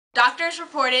Doctors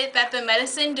reported that the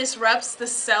medicine disrupts the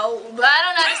cell. I don't know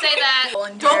how to say that.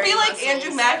 Don't be like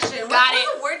Andrew Maxion. Got it.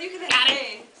 What's the word you can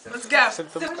say? Let's go.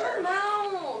 Shut your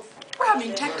mouth. We're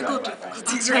having technical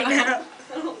difficulties right now.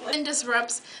 It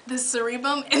disrupts the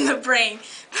cerebrum in the brain.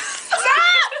 Stop!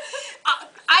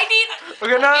 I need.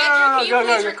 Okay, no, Andrew, can you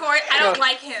please go. record? I don't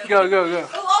like him. Go.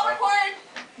 We'll all record.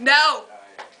 No.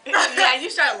 Yeah, you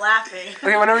start laughing.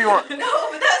 Okay, whenever you want. No,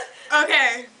 but that's.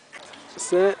 Okay.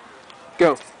 Set.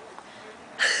 Go.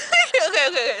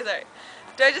 Okay, sorry.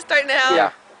 Do I just start now?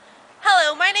 Yeah.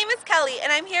 Hello, my name is Kelly,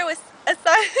 and I'm here with a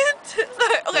scientist.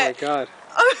 Okay. Oh my god.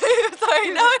 Okay, sorry,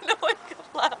 now I know I can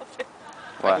laugh.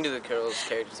 What? I can do the Carol's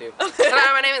character too.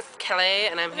 Hello, my name is Kelly,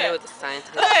 and I'm here with the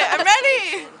scientist. Okay, I'm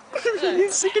ready!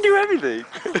 You can do everything.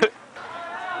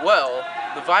 Well,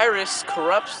 the virus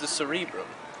corrupts the cerebrum.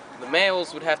 The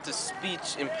males would have to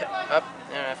speech fuck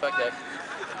that.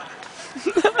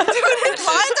 Dude, his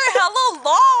lines are hella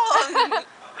long!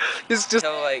 It's just.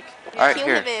 Like. Alright,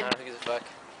 here. I don't think it's a fuck.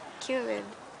 Cuban.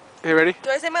 Hey, ready?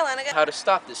 Do I say my line again? How to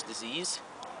stop this disease.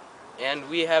 And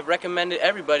we have recommended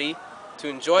everybody to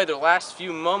enjoy their last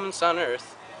few moments on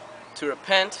Earth, to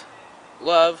repent,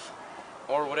 love,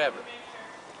 or whatever.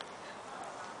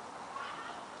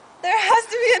 There has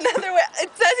to be another way.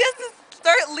 It says he has to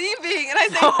start leaving, and I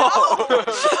say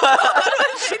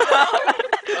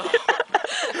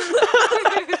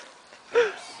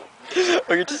no.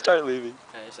 Okay, just start leaving.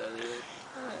 I start leaving.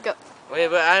 Go. Wait,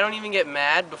 but I don't even get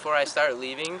mad before I start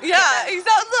leaving. Yeah, he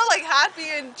sounds so like happy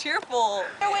and cheerful.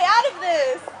 Your way out of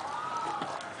this.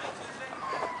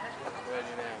 What do I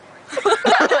do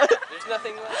now? There's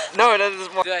nothing left. No, it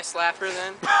doesn't. Do I slap her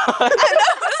then? I know,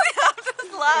 does he have to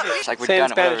slap me? It's like we're Say in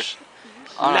done. Spanish.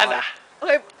 Nada.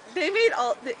 Okay, they made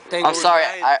all. I'm sorry.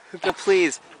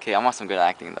 Please. Okay, I want some good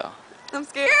acting though. I'm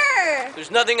scared.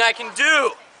 There's nothing I can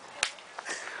do.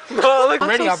 No, look, I'm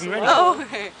ready, I'll be ready. Oh,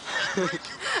 okay.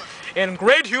 In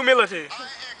great humility,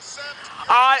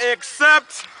 I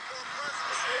accept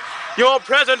your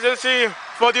presidency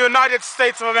for the United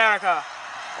States of America.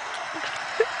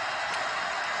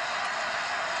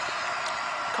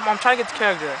 Come on, I'm trying to get the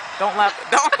character. Don't laugh.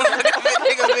 Don't look at me,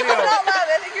 take a video. I'm not loud.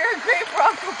 I think you're a great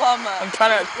Barack Obama. I'm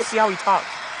trying to see how he talks.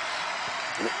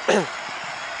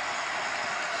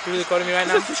 You recording me right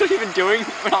now? What are you even doing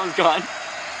when I was gone?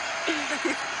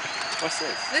 What's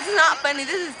this? This is not funny.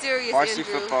 This is serious, Varsity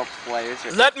Andrew. football players.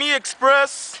 Let me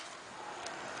express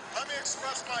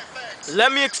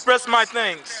my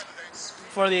thanks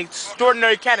for the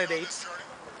extraordinary candidates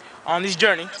on this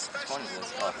journey,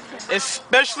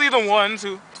 especially the ones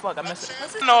who I messed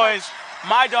it. Noise,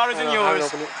 my daughters and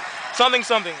yours. Something.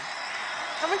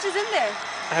 How much is in there?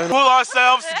 Pull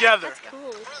ourselves together. That's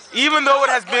cool. Even though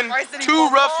it has been 2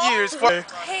 rough years for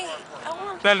Hey, I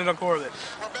want Landon on Corlett.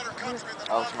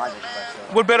 Oh, it's my name.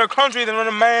 What better country than when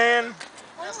a man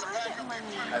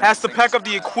has to pack up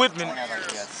the equipment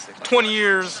 20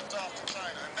 years,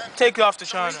 take off to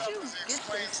China.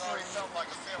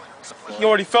 He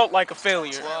already felt like a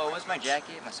failure. Whoa, what's my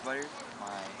jacket? My sweater?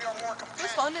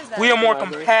 Whose phone is that? We are more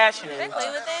compassionate. Can I play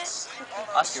with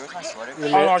it? Oscar, where's my sweater?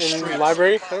 On our In the streets.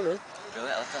 library? I don't know. Really?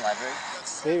 I left in the library?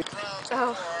 Maybe.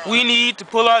 Oh. We need to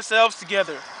pull ourselves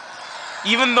together.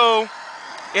 Even though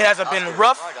it has been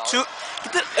rough to...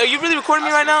 Are you really recording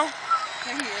me right now?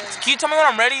 There he is. Can you tell me when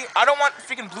I'm ready? I don't want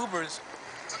freaking bloopers.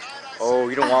 Oh,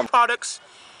 you don't want... Products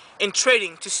and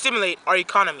trading to stimulate our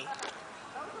economy.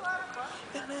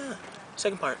 Yeah.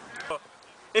 Second part.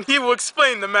 And he will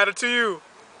explain the matter to you.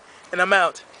 And I'm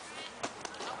out.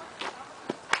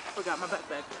 Forgot my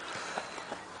backpack.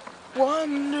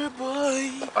 Wonder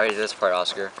boy. Alright, this part,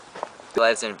 Oscar.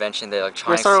 Realize the invention, the Wait,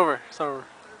 electronics... start over.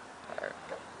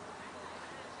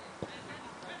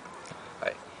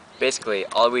 Alright. Basically,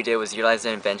 all we did was utilize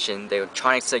the invention, the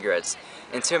electronic cigarettes,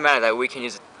 into a manner that we can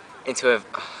use it into a...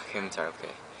 Okay, I'm sorry,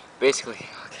 okay. Basically... Okay.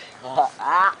 Ew, I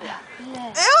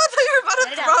thought you were about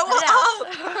to throw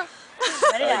up.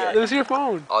 Let me see your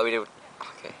phone. All we did...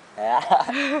 Okay.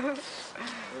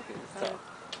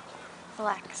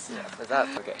 Relax. Is that...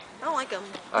 Okay. I don't like him. He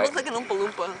Alright. looks like an Oompa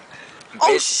Loompa.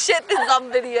 Oh shit, this is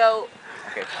on video.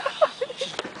 Okay.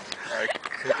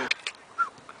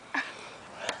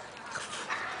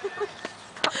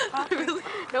 Really?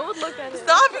 No one look at it.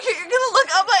 Stop! You're gonna look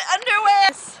up my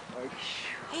underwear!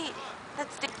 Hey,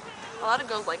 that's... A lot of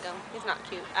girls like him. He's not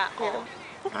cute at all.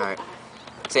 Alright.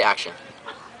 Say action.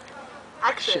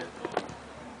 Action.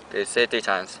 Okay, say it 3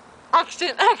 times.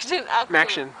 Action.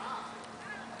 Maxion.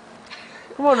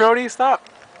 Come on, Rody, stop.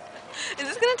 Is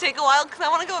this gonna take a while? Because I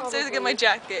want to go upstairs and get my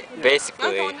jacket.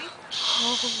 Basically... Okay,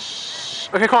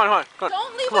 Okay, come on.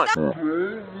 don't leave Come on.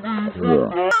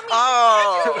 without...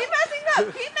 Oh! Keep messing up!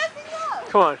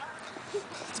 Come on.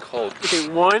 It's cold. Okay,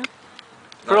 one.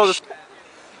 For No, all shh. this.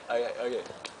 Okay, okay.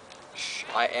 Shh.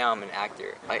 I am an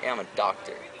actor. I am a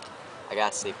doctor. I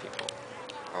gotta save people.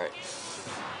 Alright.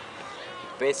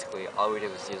 Basically, all we did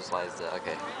was utilize the.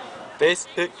 Okay.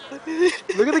 Basically.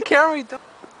 Look at the camera. Did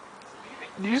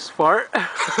you just fart?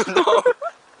 No.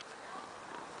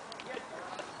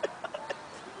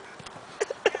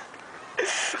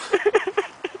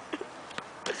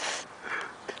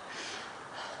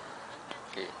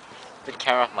 Okay. The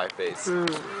camera off my face.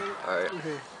 Alright.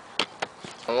 Okay.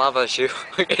 Lava shoe.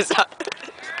 Okay, stop.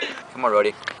 Come on,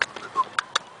 Rody.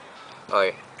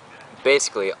 Alright.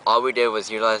 Basically, all we did was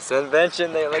utilize the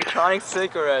invention, the electronic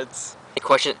cigarettes. Any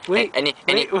question? Wait, Any?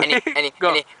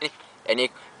 go.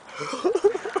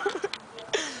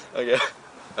 Okay.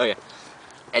 Okay.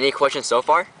 Any questions so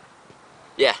far?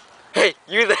 Yeah. Hey,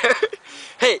 you there?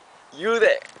 Hey, you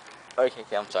there? Okay,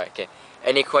 I'm sorry. Okay.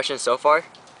 Any questions so far?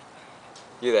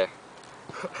 You there?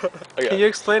 Okay. Can you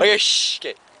explain? Okay, shh.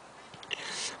 Okay.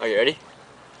 Are you ready?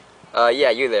 Yeah,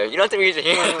 you there. You don't have to raise your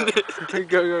hand.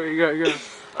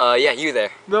 Go. Yeah, you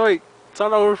there. No, wait.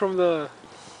 Start over from the.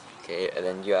 Okay, and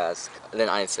then you ask. And then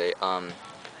I say, and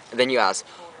then you ask,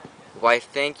 why,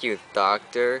 thank you,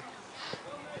 doctor.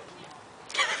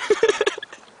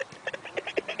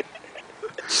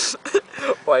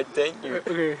 Why, thank you.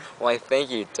 Okay. Why, thank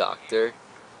you, doctor.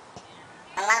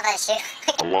 I love that shoe.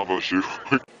 I love that shoe.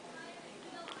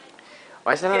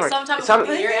 Why is that on? Sometimes It's on.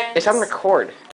 with your It's on ends. record.